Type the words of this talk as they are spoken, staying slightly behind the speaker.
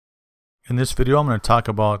In this video, I'm going to talk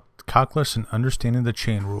about calculus and understanding the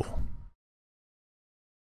chain rule.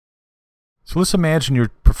 So let's imagine your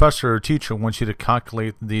professor or teacher wants you to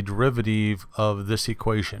calculate the derivative of this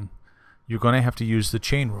equation. You're going to have to use the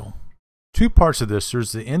chain rule. Two parts of this.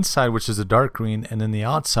 There's the inside, which is the dark green, and then the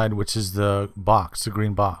outside, which is the box, the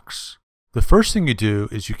green box. The first thing you do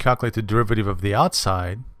is you calculate the derivative of the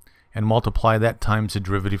outside and multiply that times the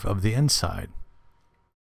derivative of the inside.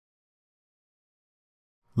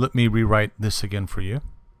 Let me rewrite this again for you.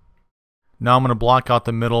 Now I'm going to block out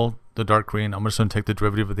the middle, the dark green. I'm just going to take the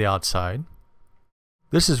derivative of the outside.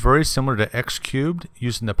 This is very similar to x cubed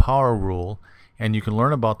using the power rule, and you can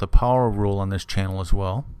learn about the power rule on this channel as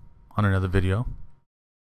well on another video.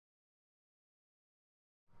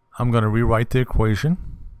 I'm going to rewrite the equation.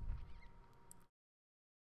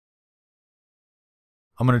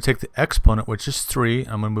 I'm going to take the exponent, which is 3,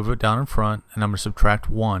 I'm going to move it down in front, and I'm going to subtract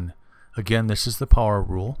 1. Again, this is the power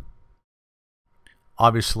rule.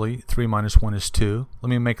 Obviously, 3 minus 1 is 2. Let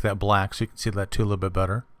me make that black so you can see that 2 a little bit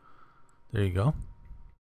better. There you go.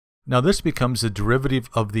 Now this becomes the derivative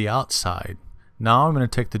of the outside. Now I'm going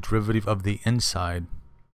to take the derivative of the inside.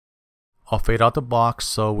 I'll fade out the box,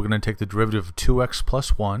 so we're going to take the derivative of 2x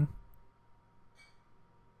plus 1.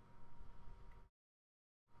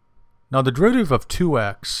 Now the derivative of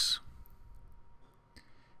 2x,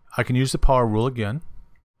 I can use the power rule again.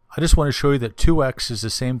 I just want to show you that 2x is the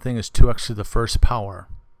same thing as 2x to the first power.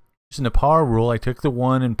 Using the power rule, I take the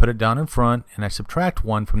 1 and put it down in front, and I subtract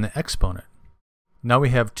 1 from the exponent. Now we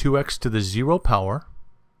have 2x to the 0 power,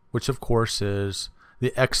 which of course is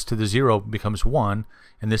the x to the 0 becomes 1,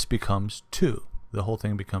 and this becomes 2. The whole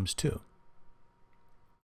thing becomes 2.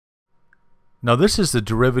 Now this is the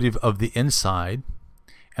derivative of the inside,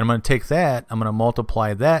 and I'm going to take that, I'm going to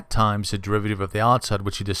multiply that times the derivative of the outside,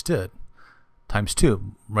 which you just did. Times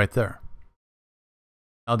 2 right there.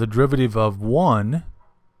 Now the derivative of 1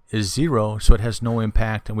 is 0, so it has no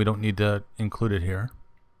impact and we don't need to include it here.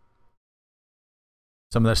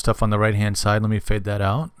 Some of that stuff on the right hand side, let me fade that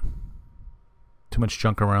out. Too much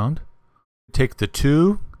junk around. Take the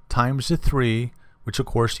 2 times the 3, which of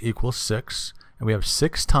course equals 6, and we have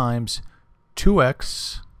 6 times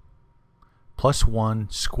 2x plus 1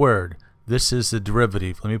 squared. This is the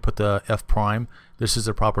derivative. Let me put the f prime. This is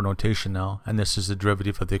the proper notation now, and this is the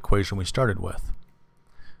derivative of the equation we started with.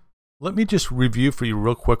 Let me just review for you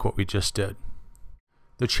real quick what we just did.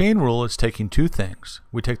 The chain rule is taking two things.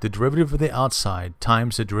 We take the derivative of the outside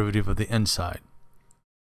times the derivative of the inside.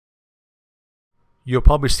 You'll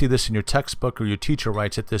probably see this in your textbook, or your teacher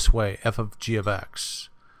writes it this way, f of g of x,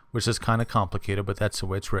 which is kind of complicated, but that's the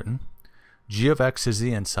way it's written. G of x is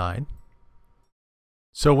the inside.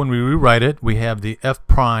 So when we rewrite it, we have the f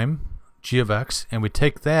prime g of x, and we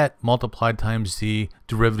take that multiplied times the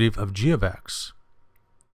derivative of g of x.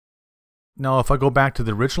 Now if I go back to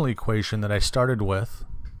the original equation that I started with,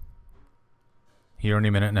 here in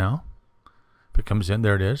a minute now, if it comes in,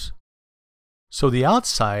 there it is. So the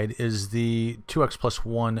outside is the 2x plus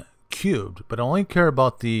 1 cubed, but I only care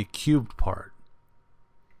about the cubed part.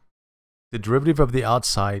 The derivative of the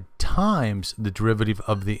outside times the derivative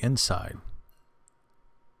of the inside.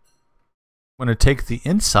 I'm going to take the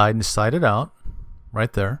inside and slide it out,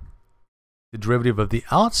 right there. The derivative of the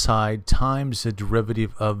outside times the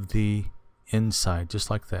derivative of the inside,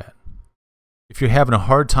 just like that. If you're having a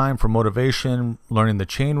hard time for motivation learning the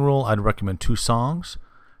chain rule, I'd recommend 2 songs.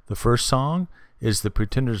 The first song is The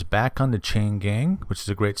Pretenders' Back on the Chain Gang, which is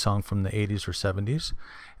a great song from the 80s or 70s.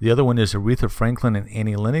 The other one is Aretha Franklin and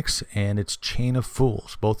Annie Lennox, and it's Chain of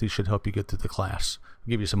Fools. Both of these should help you get through the class.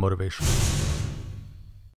 Give you some motivation.